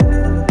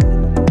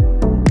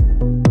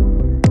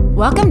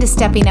Welcome to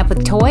Stepping Up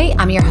with Toy.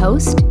 I'm your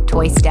host,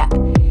 Toy Step.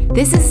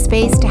 This is a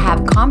space to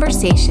have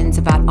conversations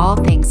about all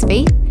things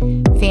faith,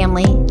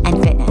 family,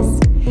 and fitness.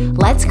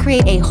 Let's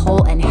create a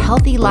whole and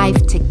healthy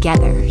life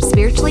together,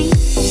 spiritually,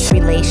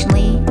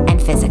 relationally,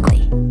 and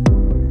physically.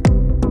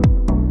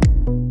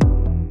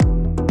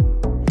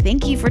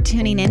 Thank you for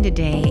tuning in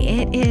today.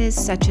 It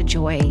is such a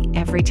joy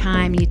every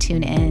time you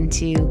tune in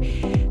to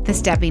the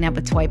Stepping Up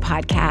with Toy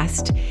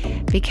podcast,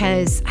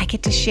 because I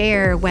get to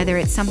share whether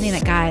it's something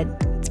that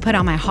God's put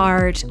on my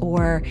heart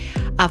or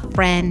a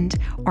friend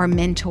or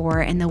mentor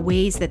and the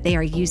ways that they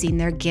are using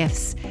their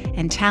gifts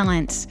and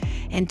talents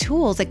and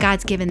tools that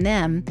God's given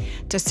them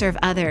to serve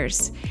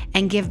others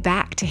and give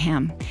back to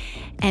Him.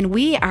 And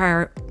we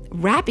are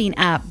wrapping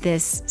up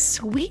this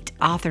sweet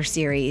author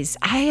series.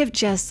 I have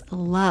just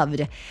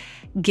loved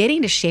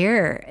getting to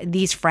share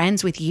these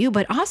friends with you,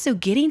 but also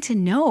getting to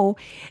know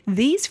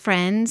these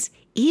friends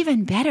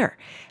even better,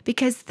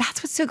 because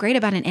that's what's so great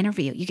about an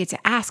interview. You get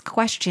to ask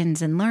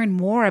questions and learn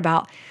more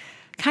about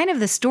kind of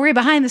the story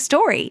behind the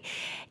story.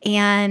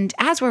 And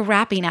as we're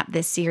wrapping up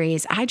this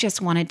series, I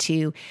just wanted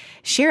to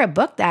share a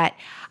book that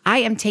I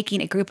am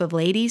taking a group of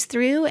ladies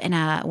through in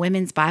a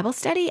women's Bible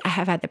study. I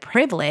have had the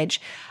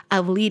privilege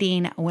of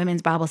leading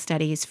women's Bible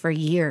studies for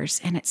years,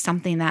 and it's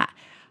something that,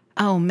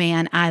 oh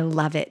man, I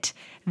love it.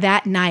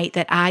 That night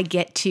that I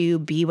get to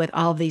be with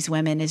all of these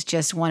women is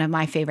just one of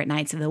my favorite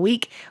nights of the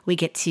week. We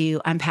get to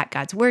unpack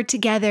God's word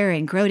together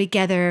and grow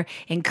together,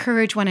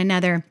 encourage one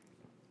another.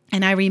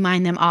 And I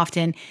remind them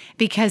often,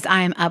 because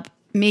I am up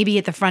maybe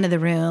at the front of the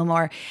room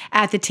or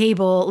at the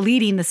table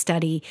leading the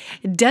study,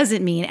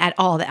 doesn't mean at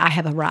all that I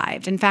have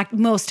arrived. In fact,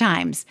 most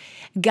times,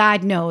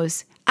 God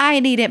knows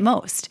I need it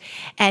most.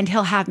 And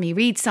He'll have me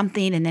read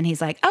something, and then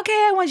He's like, okay,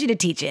 I want you to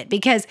teach it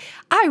because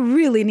I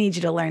really need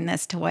you to learn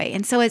this toy.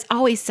 And so it's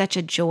always such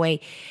a joy.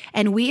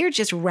 And we are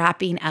just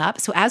wrapping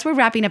up. So as we're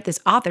wrapping up this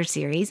author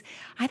series,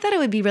 I thought it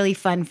would be really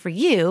fun for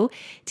you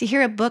to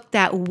hear a book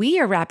that we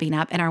are wrapping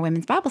up in our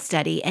women's Bible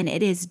study. And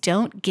it is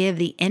Don't Give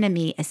the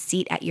Enemy a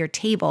Seat at Your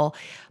Table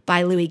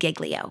by Louie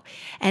Giglio.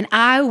 And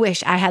I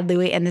wish I had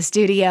Louie in the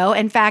studio.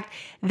 In fact,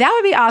 that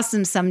would be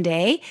awesome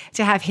someday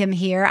to have him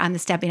here on the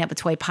Stepping Up with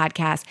Toy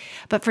podcast.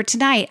 But for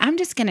tonight, I'm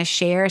just going to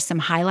share some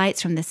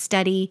highlights from the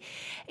study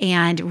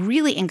and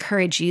really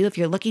encourage you, if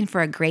you're looking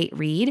for a great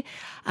read,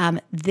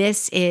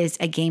 this is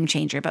a game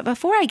changer. But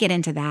before I get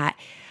into that,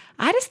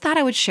 I just thought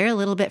I would share a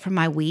little bit from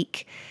my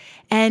week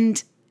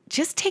and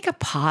just take a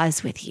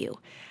pause with you.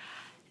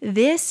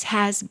 This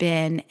has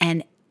been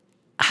an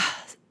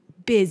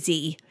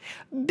busy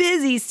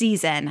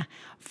season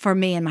for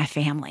me and my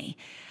family.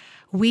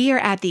 We are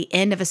at the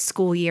end of a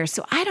school year,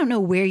 so I don't know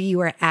where you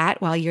are at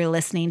while you're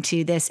listening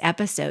to this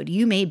episode.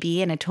 You may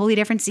be in a totally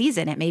different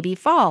season. It may be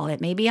fall,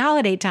 it may be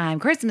holiday time,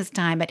 Christmas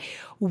time, but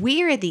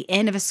we're at the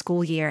end of a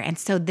school year, and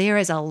so there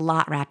is a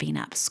lot wrapping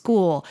up.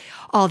 School,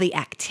 all the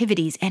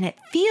activities, and it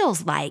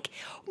feels like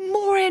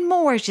more and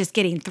more is just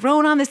getting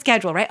thrown on the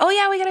schedule, right? Oh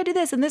yeah, we got to do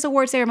this and this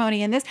award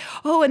ceremony and this,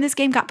 and this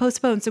game got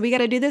postponed, so we got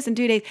to do this in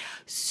 2 days.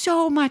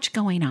 So much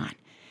going on.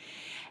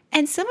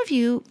 And some of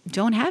you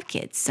don't have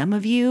kids. Some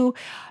of you,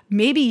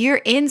 maybe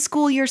you're in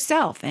school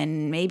yourself.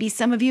 And maybe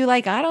some of you I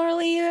don't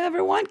really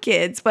ever want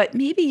kids, but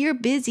maybe your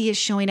busy is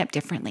showing up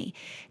differently.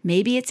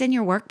 Maybe it's in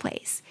your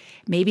workplace.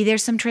 Maybe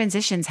there's some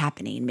transitions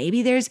happening.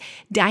 Maybe there's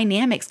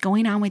dynamics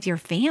going on with your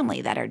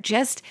family that are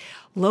just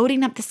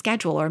loading up the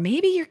schedule. Or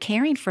maybe you're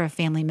caring for a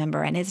family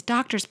member and it's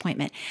doctor's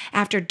appointment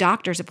after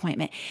doctor's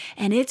appointment,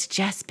 and it's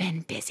just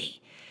been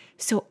busy.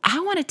 So I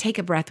want to take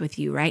a breath with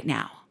you right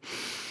now.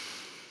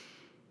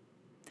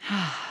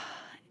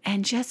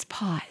 And just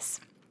pause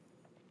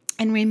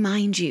and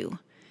remind you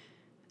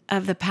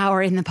of the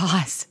power in the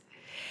pause.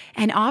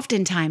 And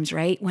oftentimes,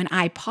 right, when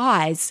I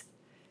pause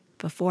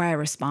before I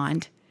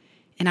respond,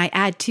 and I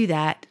add to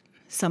that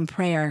some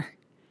prayer,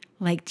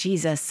 like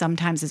Jesus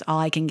sometimes is all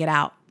I can get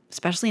out,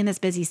 especially in this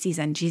busy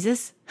season.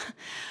 Jesus,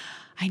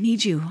 I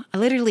need you.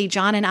 Literally,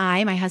 John and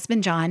I, my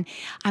husband John,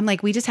 I'm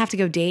like, we just have to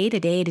go day to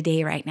day to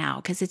day right now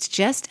because it's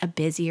just a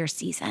busier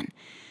season.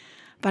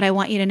 But I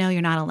want you to know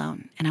you're not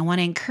alone. And I want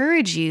to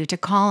encourage you to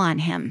call on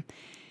Him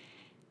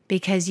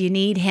because you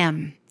need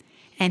Him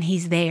and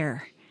He's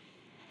there.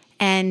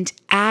 And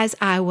as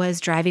I was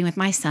driving with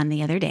my son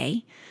the other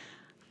day,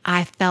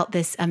 I felt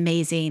this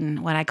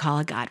amazing, what I call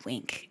a God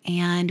wink.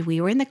 And we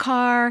were in the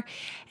car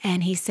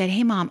and he said,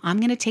 hey Mom,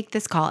 I'm going to take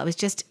this call. It was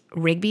just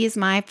Rigby is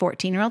my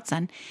 14-year-old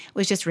son. It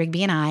was just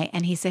Rigby and I.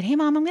 And he said, hey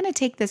Mom, I'm going to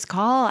take this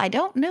call. I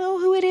don't know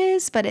who it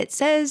is, but it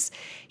says,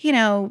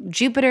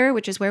 Jupiter,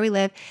 which is where we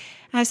live.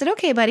 I said,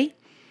 okay, buddy.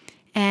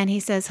 And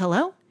he says,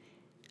 hello?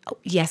 Oh,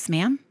 yes,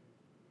 ma'am.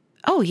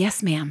 Oh,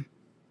 yes, ma'am.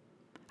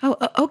 Oh,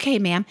 okay,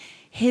 ma'am.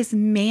 His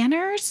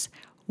manners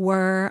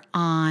were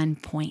on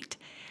point.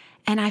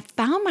 And I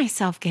found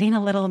myself getting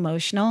a little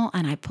emotional,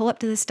 and I pull up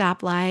to the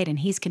stoplight and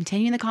he's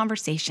continuing the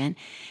conversation.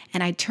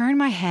 And I turn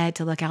my head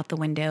to look out the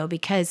window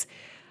because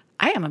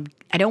I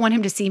don't want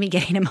him to see me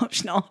getting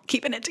emotional,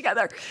 keeping it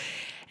together.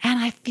 And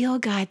I feel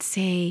God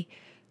say,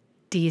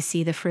 do you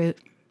see the fruit?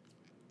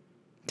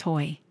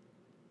 Toy.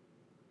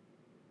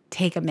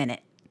 take a minute.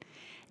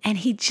 And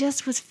he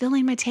just was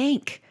filling my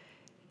tank.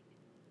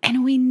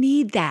 And we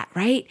need that,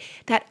 right?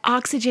 That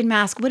oxygen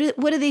mask. What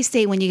do they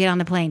say when you get on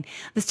the plane?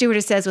 The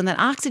stewardess says, when that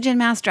oxygen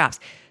mask drops,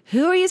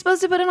 who are you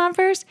supposed to put it on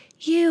first?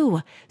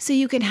 You. So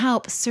you can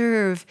help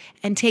serve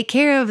and take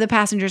care of the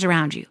passengers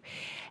around you.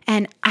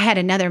 And I had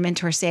another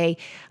mentor say,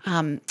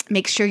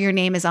 make sure your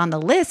name is on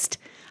the list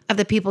of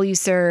the people you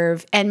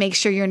serve, and make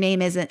sure your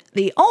name isn't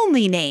the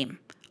only name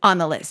on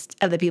the list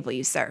of the people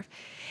you serve.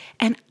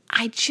 And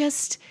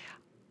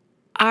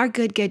our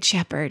good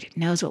shepherd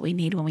knows what we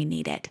need when we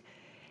need it.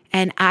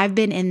 And I've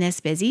been in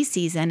this busy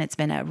season. It's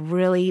been a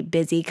really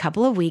busy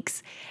couple of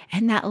weeks.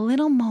 And that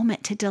little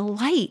moment to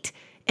delight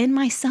in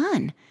my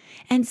son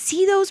and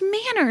see those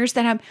manners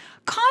that I'm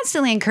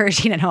constantly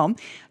encouraging at home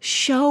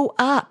show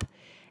up.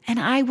 And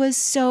I was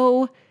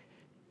so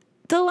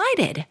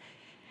delighted.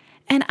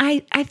 And I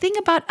think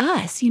about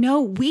us,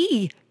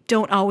 we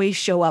don't always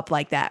show up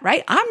like that,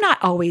 right? I'm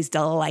not always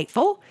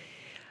delightful,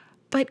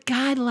 but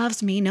God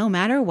loves me no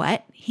matter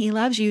what. He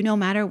loves you no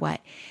matter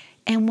what.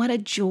 And what a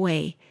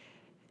joy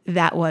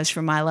that was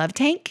for my love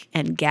tank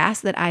and gas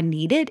that I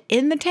needed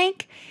in the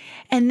tank.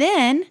 And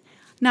then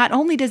not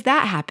only does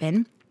that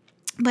happen,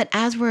 but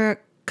as we're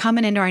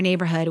coming into our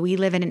neighborhood, we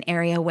live in an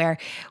area where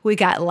we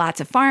got lots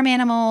of farm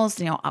animals.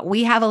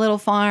 We have a little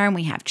farm,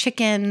 we have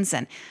chickens,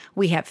 and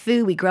we have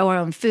food. We grow our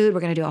own food.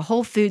 We're going to do a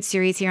whole food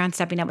series here on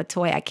Stepping Up with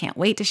Toy. I can't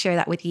wait to share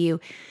that with you.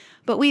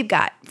 But we've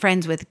got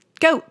friends with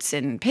goats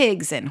and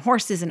pigs and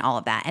horses and all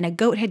of that. And a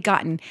goat had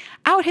gotten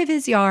out of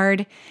his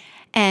yard,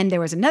 and there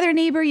was another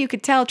neighbor, you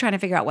could tell, trying to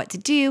figure out what to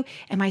do.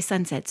 And my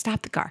son said,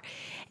 stop the car.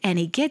 And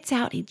he gets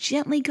out, he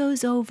gently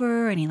goes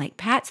over and he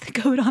pats the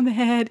goat on the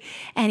head,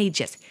 and he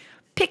just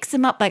picks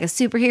him up like a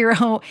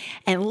superhero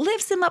and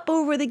lifts him up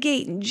over the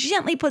gate and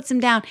gently puts him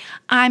down.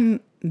 I'm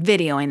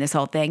videoing this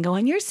whole thing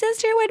going, your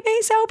sister would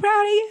be so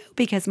proud of you,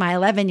 because my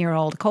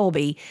 11-year-old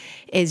Colby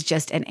is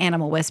just an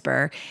animal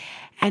whisperer.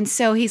 And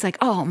so he's like,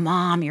 oh,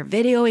 Mom, you're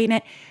videoing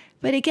it.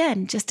 But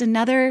again, just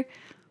another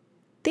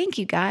thank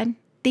you, God.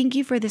 Thank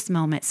you for this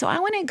moment. So I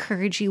want to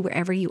encourage you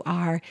wherever you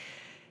are,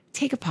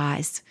 take a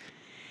pause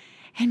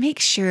and make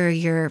sure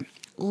you're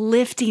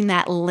lifting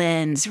that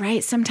lens,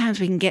 right? Sometimes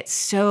we can get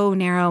so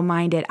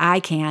narrow-minded. I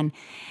can.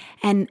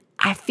 And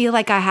I feel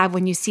like I have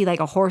when you see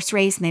a horse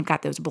race and they've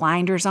got those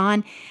blinders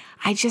on.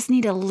 I just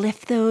need to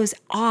lift those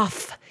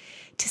off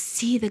to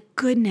see the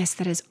goodness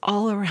that is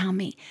all around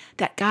me,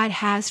 that God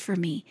has for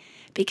me,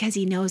 because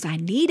he knows I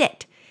need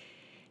it.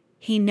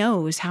 He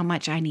knows how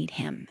much I need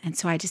him. And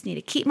so I just need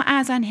to keep my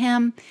eyes on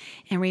him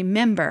and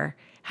remember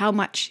how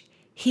much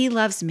he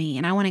loves me.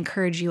 And I want to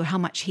encourage you how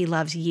much he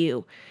loves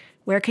you.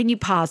 Where can you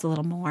pause a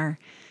little more?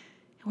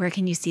 Where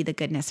can you see the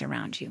goodness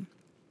around you?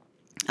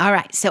 All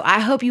right. So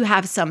I hope you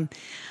have some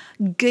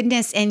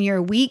goodness in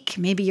your week.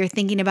 Maybe you're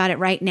thinking about it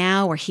right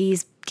now, where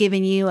he's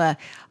giving you a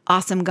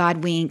awesome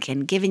God wink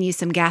and giving you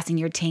some gas in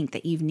your tank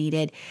that you've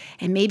needed.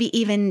 And maybe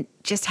even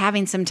just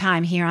having some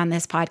time here on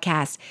this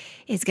podcast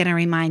is going to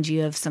remind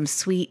you of some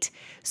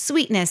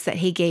sweetness that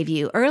he gave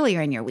you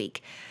earlier in your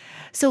week.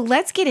 So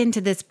let's get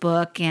into this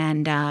book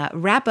and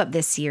wrap up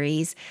this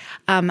series.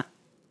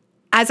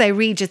 As I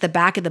read just the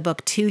back of the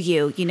book to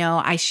you,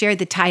 I shared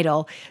the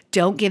title,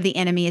 Don't Give the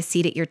Enemy a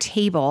Seat at Your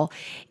Table.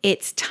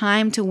 It's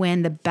time to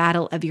win the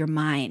battle of your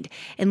mind.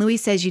 And Louie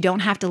says you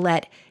don't have to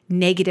let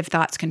negative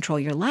thoughts control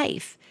your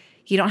life.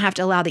 You don't have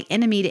to allow the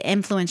enemy to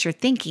influence your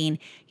thinking.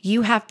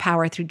 You have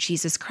power through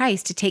Jesus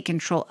Christ to take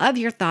control of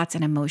your thoughts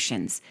and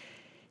emotions.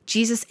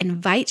 Jesus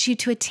invites you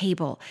to a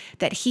table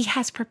that he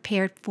has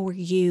prepared for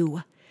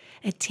you,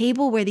 a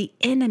table where the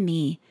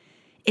enemy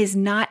is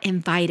not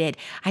invited.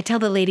 I tell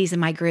the ladies in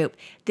my group,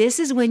 this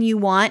is when you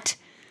want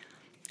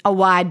a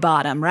wide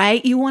bottom,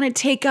 right? You want to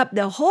take up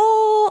the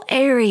whole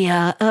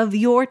area of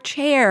your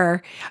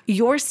chair,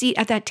 your seat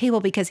at that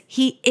table, because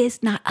he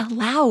is not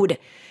allowed.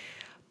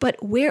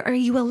 But where are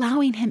you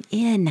allowing him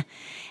in?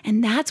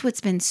 And that's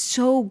what's been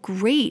so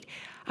great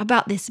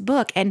about this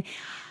book. And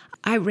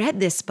I read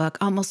this book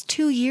almost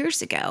 2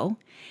 years ago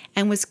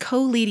and was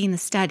co-leading the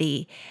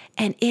study.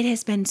 And it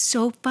has been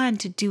so fun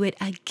to do it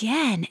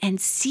again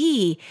and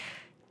see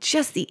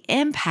just the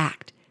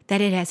impact that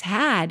it has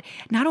had,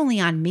 not only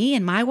on me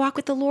and my walk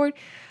with the Lord,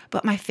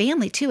 but my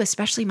family too,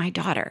 especially my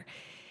daughter.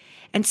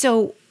 And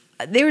so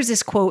there's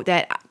this quote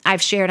that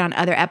I've shared on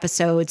other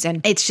episodes,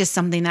 and it's just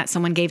something that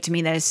someone gave to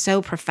me that is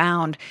so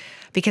profound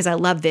because I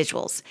love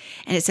visuals.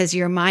 And it says,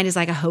 your mind is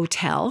like a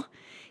hotel.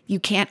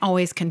 You can't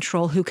always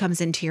control who comes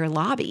into your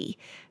lobby,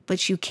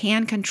 but you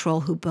can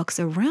control who books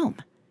a room.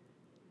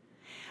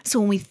 So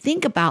when we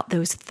think about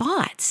those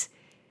thoughts,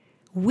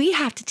 we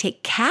have to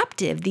take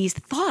captive these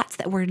thoughts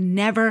that were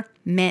never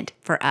meant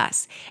for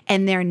us,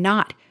 and they're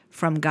not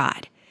from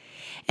God.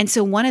 And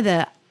so one of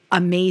the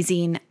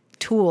amazing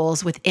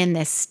tools within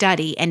this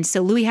study, and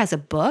so Louie has a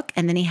book,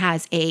 and then he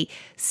has a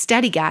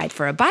study guide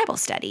for a Bible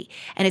study,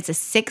 and it's a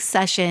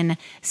 6-session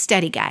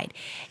study guide.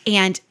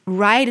 And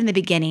right in the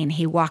beginning,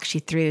 he walks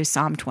you through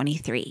Psalm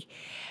 23.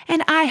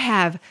 And I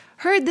have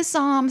heard the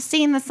psalm,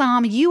 seen the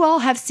psalm. You all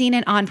have seen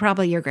it on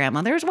probably your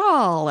grandmother's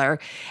wall or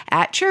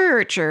at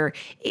church, or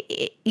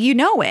you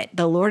know it.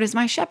 The Lord is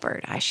my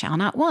shepherd, I shall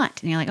not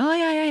want. And you're like, oh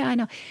yeah, I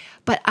know.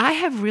 But I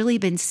have really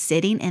been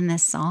sitting in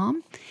this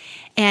psalm,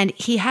 and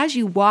he has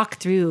you walk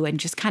through and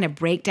just kind of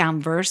break down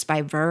verse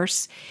by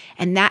verse.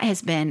 And that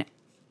has been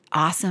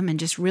awesome. And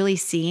just really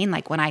seeing,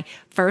 like when I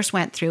first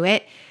went through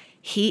it,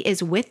 he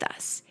is with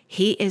us.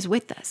 He is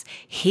with us.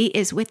 He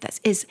is with us.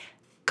 Is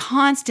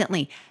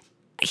constantly,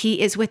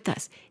 he is with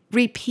us.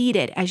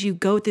 Repeated as you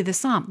go through the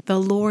psalm. The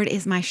Lord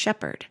is my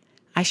shepherd,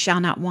 I shall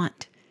not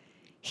want.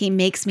 He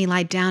makes me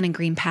lie down in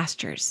green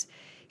pastures.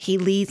 He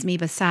leads me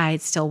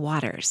beside still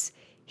waters.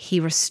 He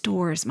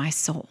restores my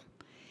soul.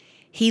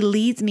 He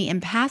leads me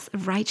in paths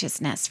of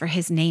righteousness for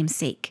his name's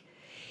sake.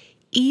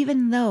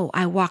 Even though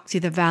I walk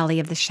through the valley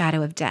of the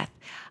shadow of death,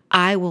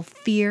 I will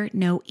fear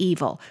no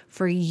evil,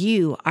 for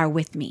you are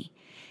with me.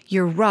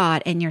 Your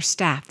rod and your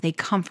staff, they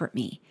comfort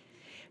me.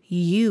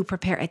 You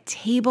prepare a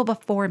table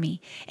before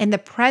me. In the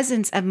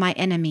presence of my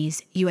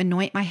enemies, you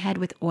anoint my head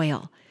with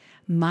oil.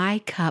 My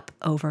cup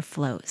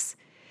overflows.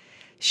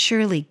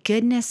 Surely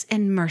goodness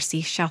and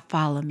mercy shall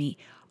follow me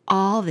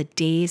all the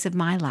days of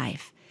my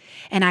life,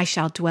 and I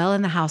shall dwell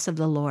in the house of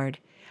the Lord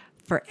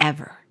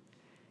forever.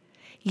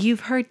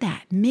 You've heard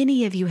that.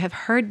 Many of you have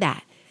heard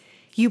that.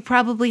 You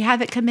probably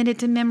have it committed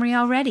to memory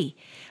already.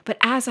 But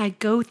as I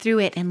go through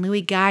it and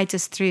Louie guides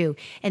us through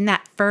in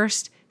that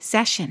first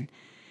session,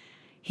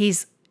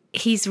 he's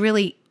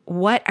really,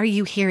 what are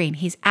you hearing?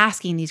 He's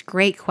asking these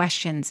great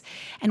questions.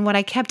 And what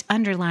I kept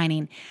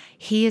underlining,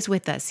 he is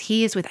with us.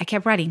 I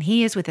kept writing,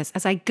 he is with us.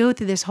 As I go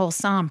through this whole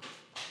psalm,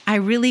 I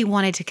really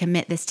wanted to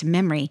commit this to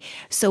memory.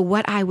 So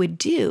what I would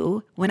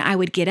do when I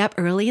would get up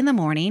early in the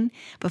morning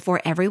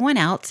before everyone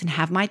else and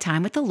have my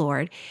time with the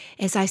Lord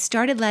is I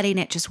started letting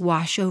it just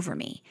wash over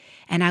me,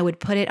 and I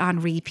would put it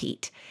on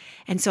repeat.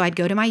 And so I'd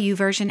go to my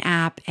YouVersion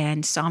app,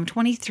 and Psalm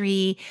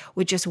 23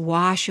 would just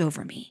wash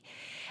over me.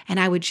 And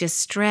I would just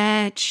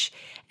stretch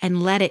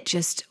and let it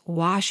just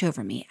wash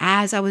over me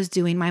as I was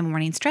doing my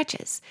morning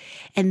stretches.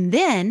 And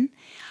then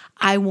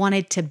I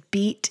wanted to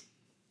beat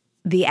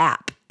the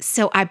app.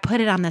 So I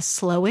put it on the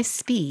slowest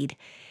speed,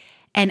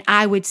 and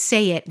I would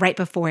say it right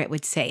before it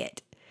would say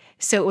it.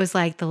 So it was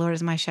like, the Lord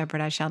is my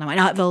shepherd, I shall not want.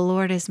 No, the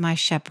Lord is my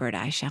shepherd,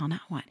 I shall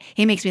not want.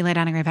 He makes me lie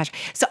down in green pasture.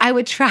 So I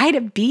would try to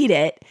beat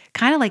it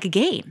kind of like a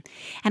game.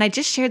 And I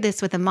just shared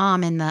this with a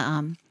mom in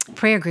the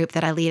prayer group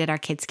that I lead at our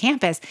kids'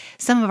 campus.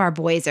 Some of our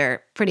boys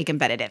are pretty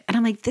competitive. And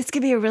I'm like, this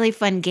could be a really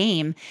fun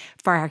game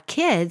for our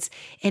kids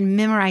in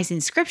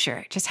memorizing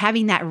scripture, just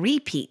having that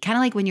repeat, kind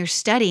of like when you're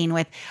studying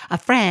with a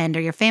friend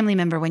or your family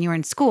member when you were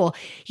in school,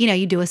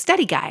 you do a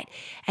study guide.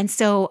 And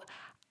so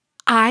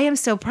I am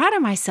so proud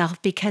of myself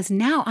because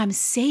now I'm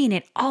saying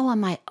it all on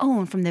my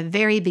own from the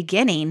very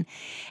beginning.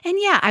 And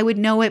yeah, I would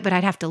know it, but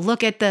I'd have to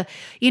look at the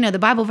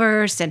Bible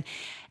verse.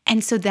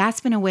 And so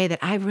that's been a way that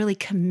I've really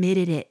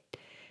committed it.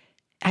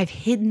 I've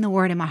hidden the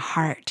word in my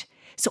heart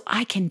so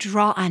I can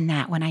draw on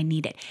that when I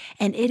need it.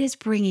 And it is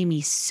bringing me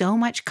so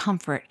much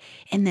comfort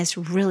in this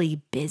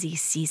really busy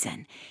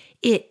season.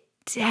 It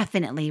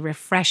definitely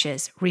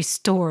refreshes,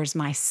 restores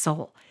my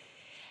soul.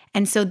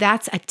 And so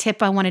that's a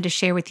tip I wanted to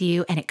share with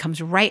you, and it comes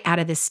right out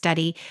of this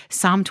study,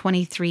 Psalm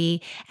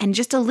 23, and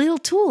just a little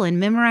tool in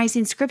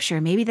memorizing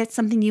scripture. Maybe that's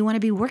something you want to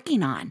be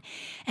working on.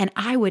 And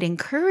I would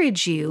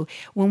encourage you,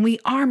 when we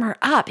armor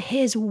up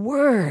his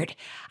word,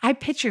 I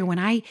picture when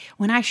I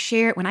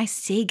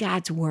say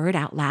God's word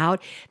out loud,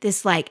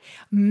 this like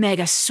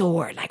mega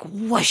sword, like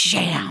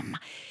whoosham.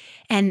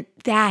 And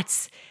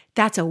that's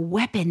a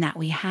weapon that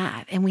we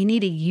have, and we need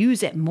to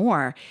use it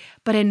more.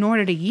 But in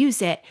order to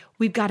use it,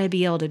 we've got to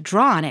be able to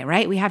draw on it,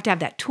 right? We have to have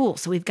that tool.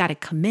 So we've got to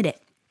commit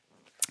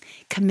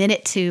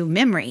it to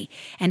memory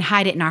and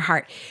hide it in our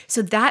heart.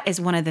 So that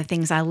is one of the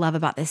things I love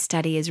about this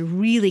study, is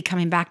really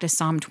coming back to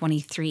Psalm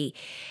 23.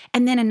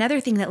 And then another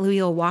thing that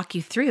Louie will walk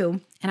you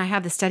through, and I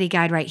have the study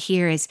guide right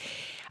here, is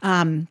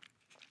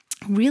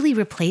really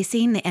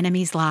replacing the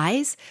enemy's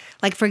lies.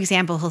 Like, for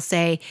example, he'll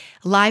say,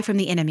 lie from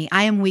the enemy,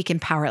 I am weak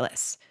and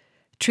powerless.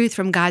 Truth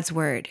from God's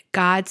word,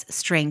 God's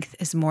strength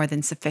is more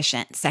than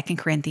sufficient. 2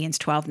 Corinthians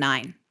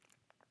 12:9.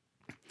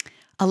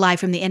 A lie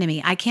from the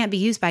enemy, I can't be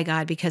used by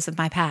God because of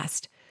my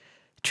past.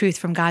 Truth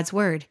from God's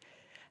word,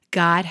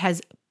 God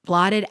has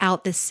blotted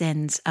out the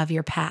sins of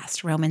your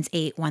past. Romans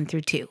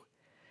 8:1-2.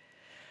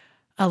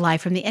 A lie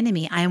from the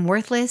enemy, I am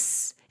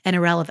worthless and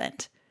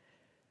irrelevant.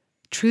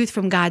 Truth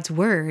from God's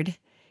word,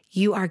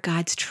 you are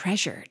God's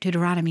treasure.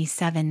 Deuteronomy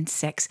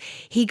 7:6.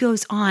 He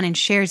goes on and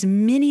shares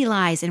many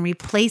lies and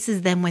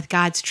replaces them with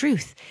God's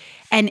truth.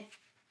 And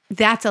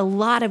that's a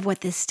lot of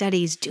what this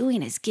study is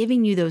doing, is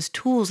giving you those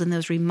tools and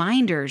those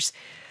reminders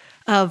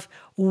of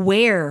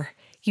where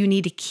you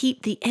need to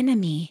keep the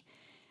enemy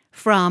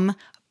from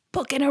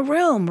booking a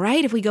room,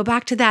 right? If we go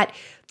back to that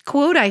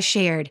quote I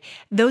shared,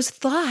 those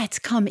thoughts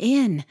come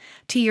in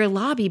to your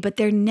lobby, but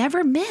they're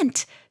never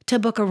meant to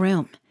book a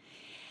room.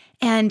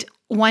 And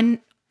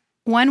one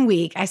one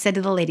week, I said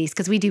to the ladies,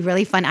 because we do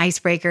really fun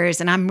icebreakers,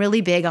 and I'm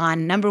really big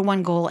on number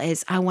one goal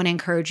is I want to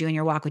encourage you in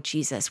your walk with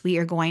Jesus. We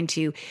are going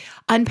to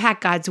unpack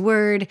God's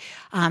word.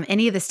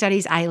 Any of the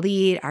studies I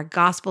lead are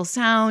gospel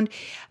sound.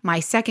 My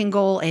second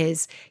goal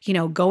is,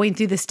 going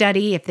through the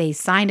study. If they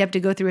signed up to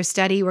go through a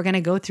study, we're going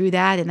to go through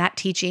that and that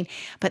teaching.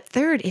 But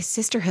third is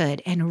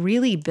sisterhood and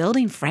really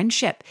building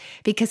friendship,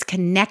 because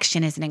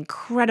connection is an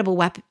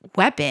incredible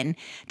weapon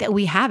that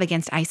we have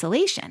against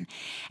isolation.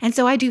 And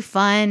so I do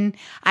fun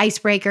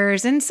icebreakers.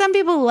 And some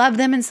people love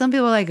them and some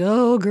people are like,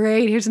 oh,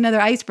 great, here's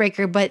another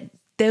icebreaker. But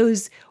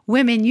those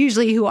women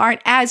usually who aren't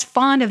as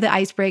fond of the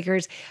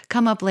icebreakers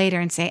come up later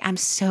and say, I'm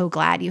so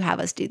glad you have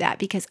us do that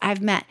because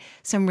I've met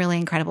some really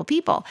incredible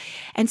people.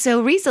 And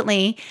so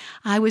recently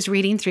I was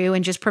reading through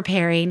and just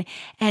preparing,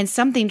 and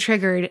something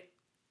triggered,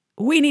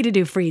 we need to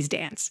do freeze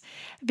dance,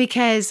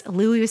 because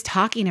Louie was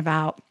talking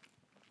about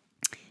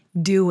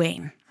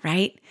doing,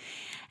 right?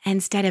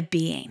 Instead of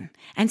being.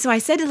 And so I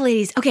said to the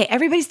ladies, okay,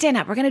 everybody stand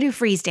up. We're going to do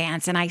freeze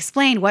dance. And I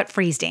explained what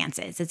freeze dance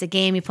is. It's a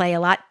game you play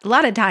a lot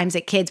of times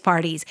at kids'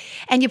 parties,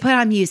 and you put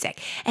on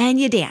music and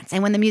you dance.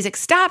 And when the music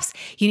stops,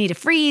 you need to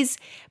freeze.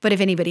 But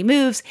if anybody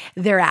moves,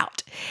 they're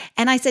out.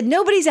 And I said,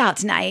 nobody's out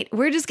tonight.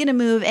 We're just going to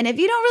move. And if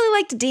you don't really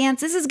like to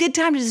dance, this is a good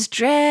time to just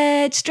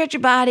stretch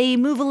your body,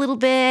 move a little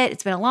bit.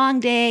 It's been a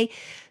long day.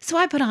 So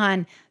I put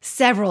on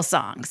several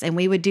songs and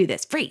we would do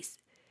this, freeze.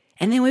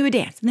 And then we would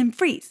dance and then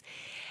freeze.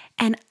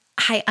 And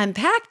I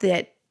unpacked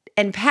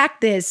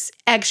this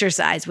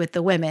exercise with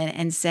the women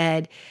and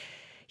said,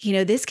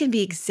 this can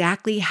be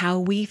exactly how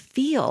we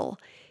feel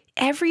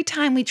every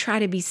time we try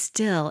to be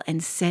still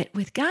and sit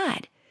with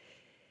God.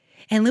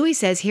 And Louie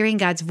says, hearing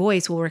God's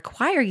voice will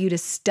require you to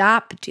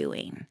stop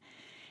doing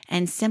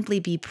and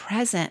simply be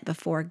present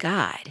before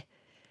God.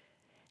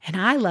 And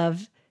I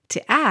love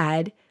to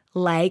add,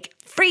 like,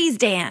 freeze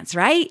dance,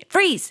 right?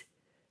 Freeze.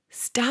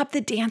 Stop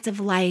the dance of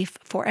life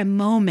for a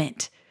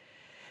moment,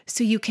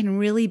 so you can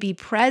really be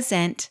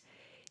present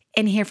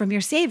and hear from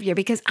your Savior.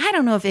 Because I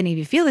don't know if any of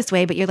you feel this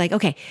way, but you're like,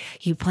 okay,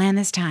 you plan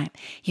this time.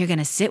 You're going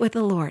to sit with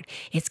the Lord.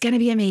 It's going to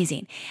be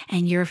amazing.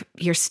 And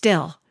you're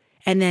still.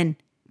 And then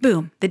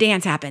boom, the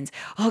dance happens.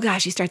 Oh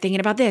gosh, you start thinking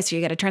about this. Or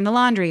you got to turn the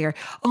laundry, or,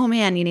 oh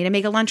man, you need to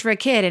make a lunch for a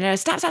kid. And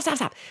stop.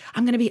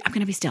 I'm going to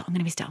be still. I'm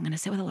going to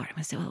sit with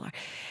the Lord.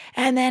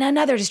 And then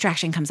another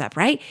distraction comes up,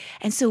 right?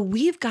 And so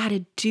we've got to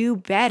do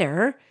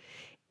better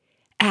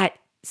at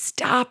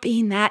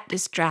stopping that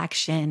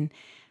distraction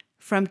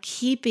from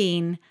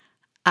keeping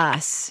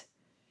us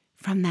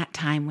from that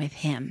time with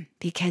Him,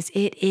 because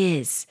it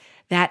is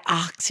that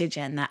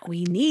oxygen that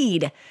we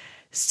need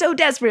so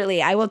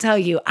desperately. I will tell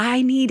you,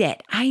 I need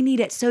it. I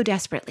need it so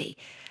desperately,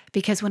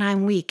 because when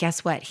I'm weak,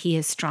 guess what? He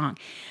is strong.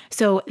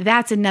 So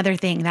that's another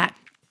thing, that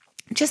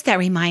just that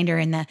reminder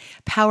and the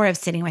power of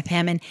sitting with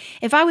Him. And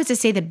if I was to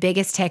say the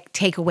biggest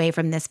takeaway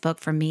from this book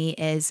for me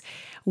is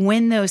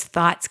when those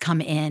thoughts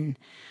come in,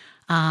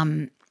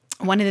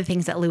 one of the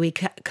things that Louie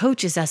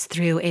coaches us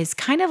through is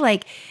kind of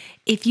like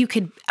if you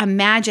could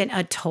imagine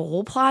a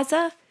toll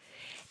plaza,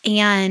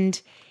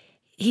 and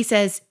he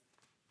says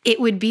it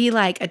would be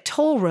like a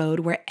toll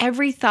road where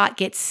every thought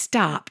gets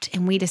stopped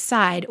and we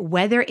decide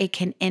whether it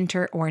can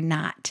enter or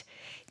not,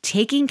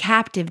 taking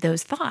captive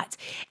those thoughts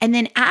and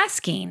then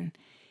asking,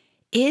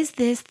 is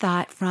this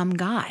thought from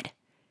God?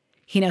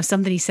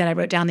 Something he said I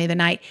wrote down the other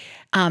night,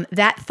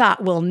 that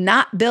thought will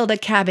not build a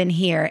cabin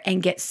here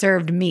and get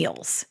served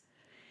meals.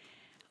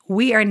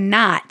 We are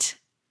not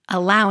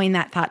allowing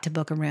that thought to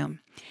book a room.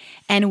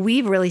 And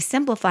we've really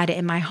simplified it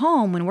in my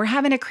home. When we're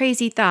having a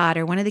crazy thought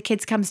or one of the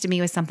kids comes to me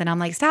with something, I'm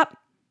like, stop.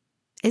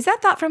 Is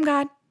that thought from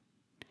God?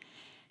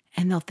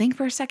 And they'll think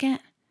for a second.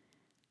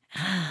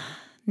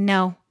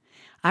 No.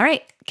 All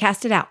right,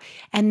 cast it out.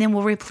 And then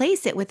we'll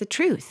replace it with the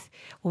truth.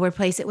 We'll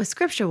replace it with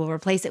scripture. We'll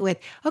replace it with,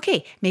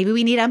 okay, maybe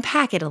we need to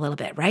unpack it a little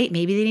bit, right?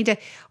 Maybe they need to,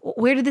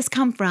 where did this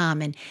come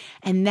from?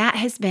 And that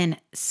has been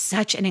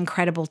such an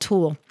incredible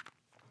tool.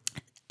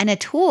 And a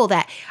tool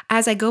that,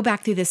 as I go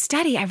back through this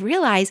study, I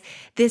realize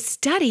this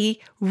study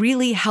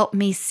really helped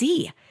me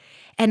see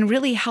and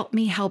really helped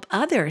me help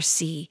others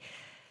see.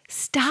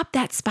 Stop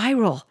that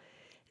spiral.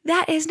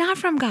 That is not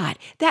from God.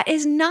 That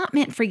is not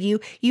meant for you.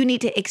 You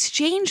need to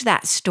exchange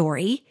that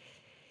story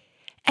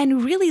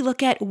and really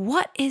look at,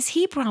 what is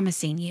He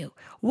promising you?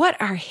 What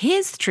are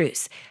His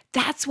truths?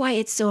 That's why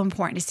it's so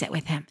important to sit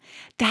with Him.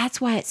 That's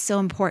why it's so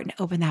important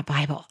to open that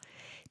Bible.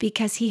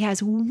 Because He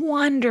has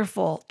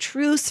wonderful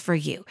truths for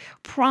you,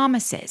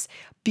 promises,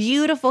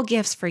 beautiful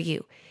gifts for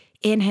you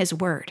in His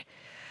Word.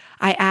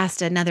 I asked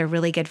another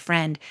really good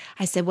friend,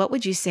 I said, what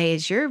would you say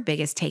is your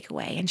biggest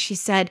takeaway? And she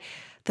said,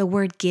 the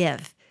word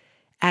give,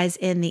 as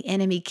in the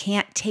enemy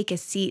can't take a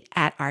seat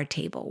at our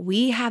table.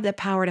 We have the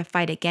power to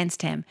fight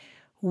against him.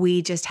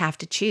 We just have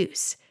to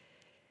choose.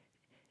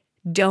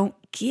 Don't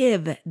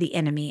give the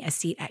enemy a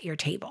seat at your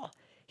table.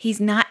 He's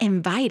not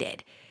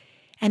invited.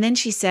 And then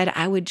she said,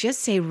 I would just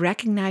say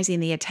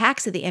recognizing the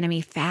attacks of the enemy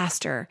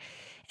faster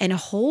and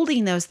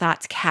holding those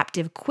thoughts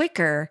captive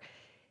quicker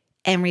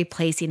and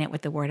replacing it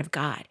with the Word of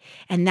God.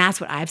 And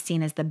that's what I've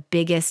seen as the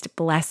biggest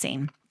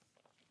blessing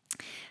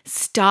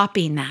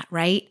Stopping that,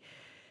 right?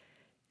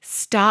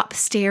 Stop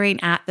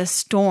staring at the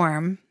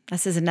storm.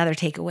 This is another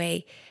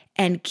takeaway.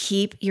 And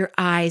keep your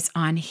eyes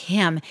on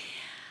him.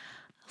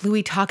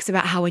 Louie talks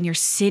about how when you're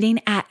sitting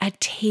at a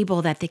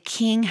table that the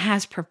king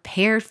has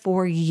prepared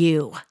for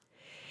you,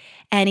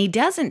 and he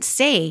doesn't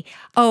say,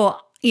 oh,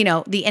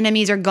 the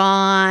enemies are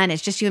gone,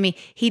 it's just you and me.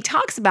 He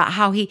talks about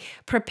how he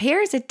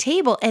prepares a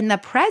table in the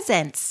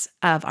presence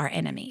of our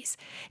enemies.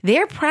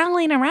 They're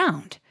prowling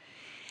around.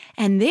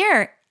 And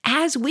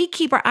as we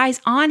keep our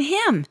eyes on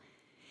him,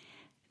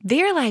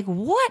 they're like,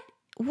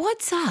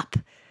 what's up?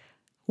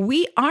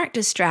 We aren't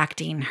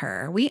distracting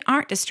her. We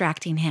aren't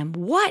distracting him.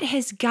 What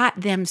has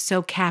got them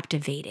so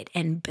captivated?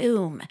 And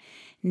boom,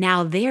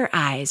 now their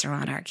eyes are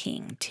on our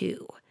king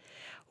too.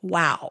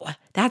 Wow,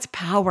 that's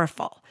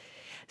powerful.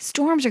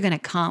 Storms are going to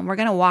come. We're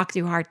going to walk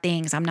through hard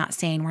things. I'm not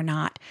saying we're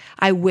not.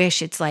 I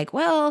wish it's like,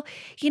 well,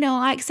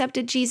 I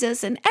accepted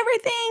Jesus and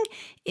everything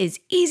is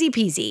easy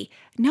peasy.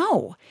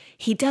 No,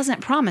 he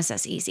doesn't promise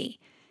us easy.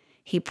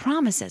 He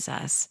promises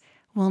us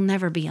we'll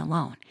never be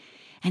alone.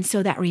 And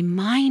so that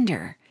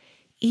reminder,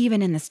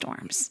 even in the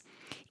storms,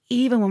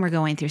 even when we're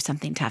going through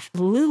something tough,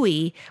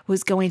 Louie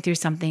was going through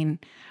something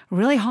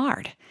really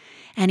hard.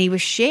 And he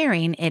was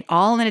sharing it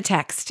all in a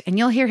text. And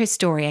you'll hear his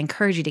story. I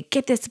encourage you to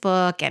get this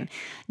book and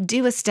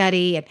do a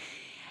study.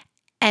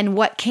 And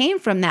what came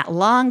from that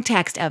long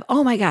text of,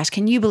 oh my gosh,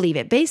 can you believe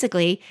it?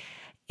 Basically,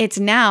 it's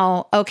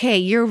now, okay,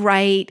 you're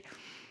right.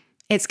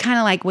 It's kind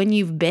of like when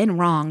you've been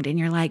wronged and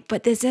you're like,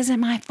 but this isn't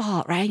my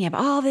fault, right? And you have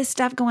all this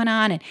stuff going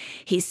on and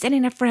he's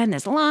sending a friend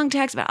this long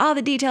text about all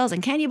the details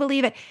and can you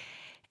believe it?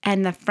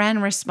 And the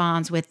friend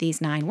responds with these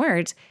 9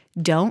 words,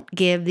 don't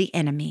give the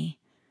enemy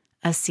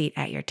a seat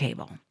at your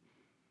table.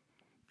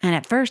 And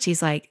at first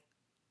he's like,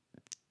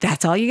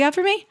 that's all you got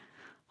for me?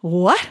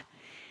 What?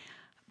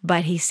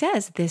 But he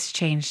says this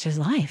changed his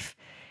life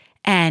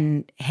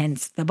and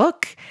hence the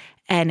book.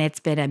 And it's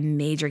been a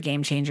major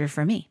game changer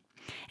for me.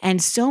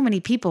 And so many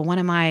people, one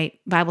of my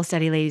Bible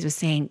study ladies was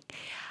saying,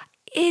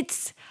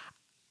 it's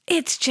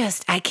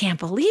just, I can't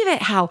believe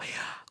it. How,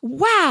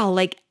 wow,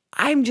 like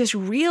I'm just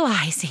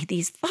realizing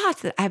these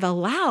thoughts that I've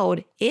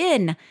allowed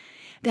in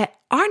that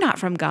are not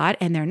from God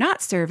and they're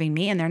not serving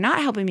me and they're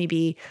not helping me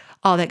be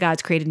all that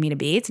God's created me to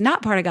be. It's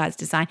not part of God's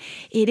design.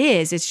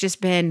 It's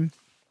been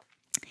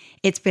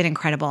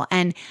incredible.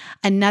 And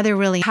another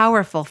really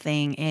powerful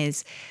thing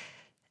is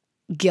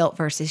guilt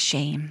versus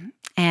shame.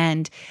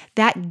 And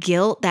that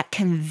guilt, that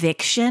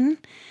conviction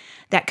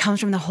that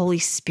comes from the Holy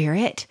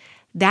Spirit,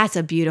 that's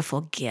a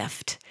beautiful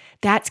gift.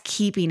 That's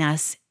keeping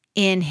us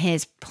in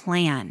his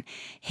plan,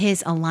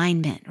 his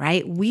alignment,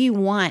 right? We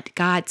want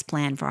God's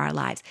plan for our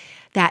lives.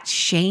 That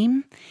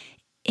shame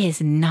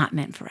is not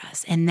meant for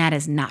us, and that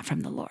is not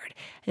from the Lord.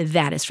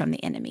 That is from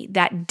the enemy.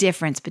 That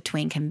difference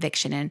between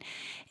conviction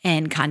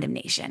and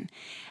condemnation.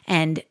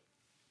 And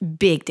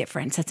big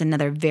difference. That's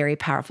another very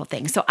powerful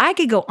thing. So I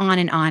could go on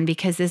and on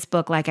because this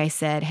book, like I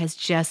said, has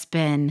just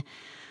been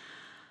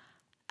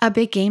a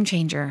big game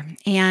changer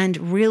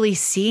and really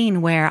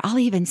seeing where I'll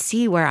even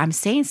see where I'm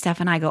saying stuff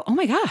and I go, oh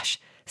my gosh,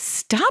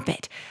 stop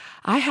it.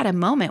 I had a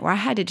moment where I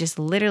had to just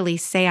literally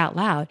say out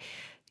loud,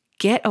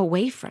 get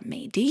away from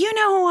me. Do you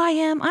know who I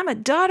am? I'm a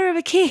daughter of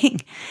a king.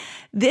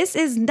 This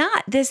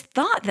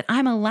thought that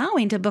I'm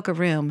allowing to book a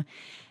room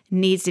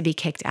needs to be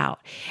kicked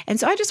out. And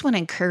so I just want to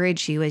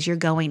encourage you as you're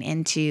going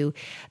into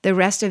the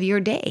rest of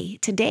your day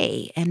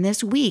today and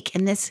this week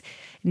and this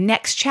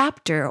next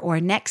chapter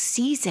or next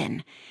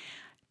season,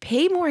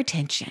 pay more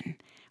attention.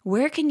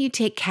 Where can you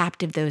take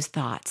captive those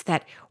thoughts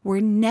that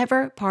were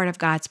never part of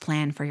God's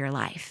plan for your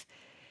life?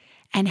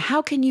 And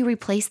how can you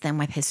replace them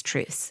with his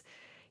truths?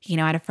 I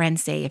had a friend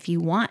say, if you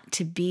want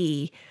to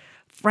be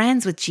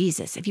friends with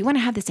Jesus, if you want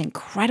to have this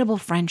incredible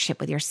friendship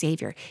with your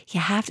Savior, you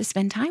have to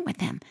spend time with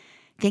him.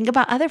 Think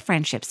about other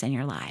friendships in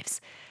your lives.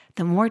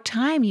 The more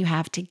time you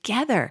have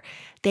together,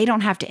 they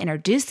don't have to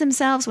introduce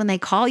themselves when they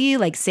call you,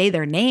 like say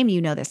their name,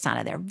 the sound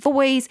of their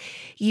voice.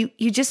 You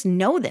just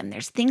know them.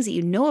 There's things that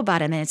you know about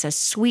them, and it's a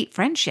sweet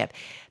friendship.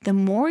 The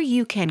more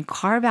you can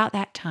carve out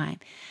that time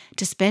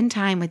to spend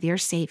time with your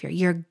Savior,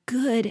 your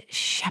good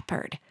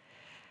shepherd.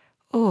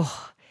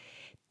 Oh,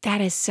 that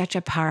is such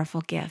a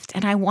powerful gift.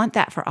 And I want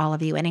that for all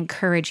of you and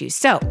encourage you.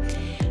 So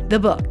the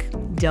book,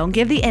 Don't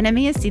Give the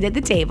Enemy a Seat at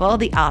the Table,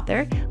 the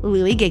author,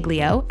 Louie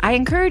Giglio. I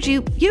encourage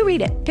you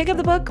read it. Pick up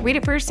the book, read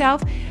it for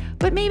yourself,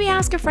 but maybe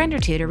ask a friend or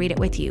two to read it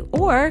with you.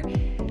 Or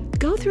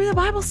go through the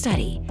Bible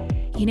study.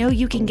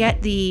 You can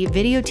get the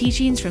video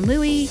teachings from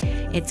Louie.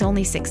 It's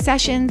only 6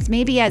 sessions.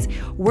 Maybe as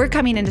we're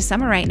coming into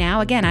summer right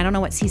now, again, I don't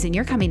know what season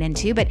you're coming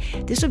into, but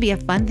this would be a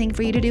fun thing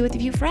for you to do with a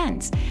few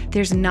friends.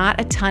 There's not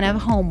a ton of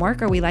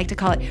homework, or we like to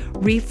call it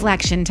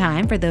reflection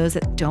time for those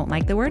that don't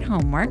like the word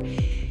homework,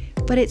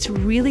 but it's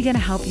really going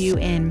to help you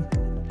in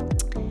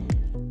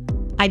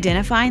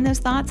identifying those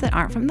thoughts that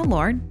aren't from the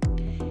Lord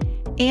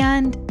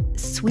and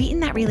sweeten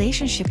that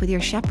relationship with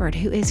your shepherd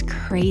who is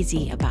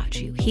crazy about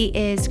you. He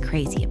is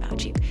crazy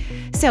about you.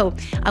 So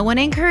I want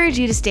to encourage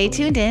you to stay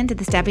tuned in to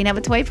the Stepping Up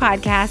with Toy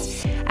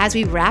podcast As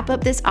we wrap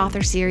up this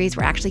author series,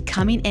 we're actually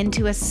coming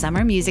into a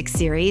summer music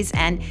series,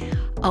 and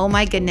oh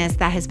my goodness,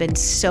 that has been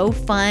so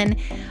fun.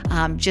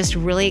 Just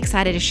really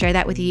excited to share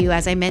that with you.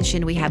 As I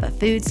mentioned, we have a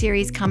food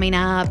series coming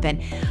up and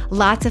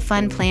lots of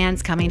fun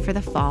plans coming for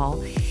the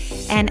fall.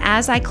 And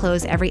as I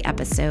close every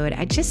episode,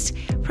 I just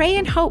pray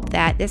and hope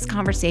that this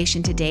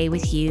conversation today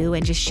with you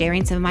and just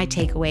sharing some of my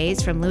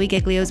takeaways from Louie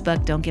Giglio's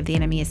book, Don't Give the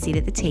Enemy a Seat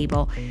at the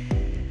Table,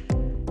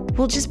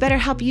 will just better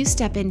help you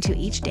step into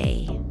each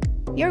day,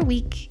 your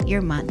week,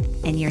 your month,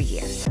 and your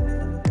year.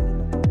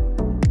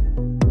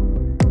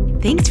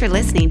 Thanks for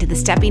listening to the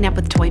Stepping Up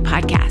with Toy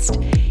podcast.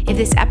 If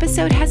this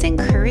episode has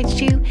encouraged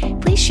you,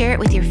 please share it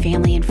with your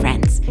family and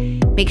friends.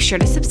 Make sure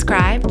to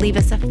subscribe, leave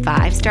us a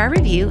 5-star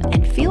review,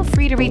 and feel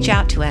free to reach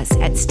out to us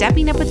at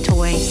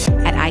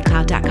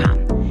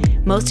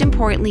steppingupwithtoy@icloud.com. Most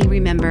importantly,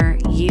 remember,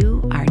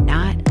 you are not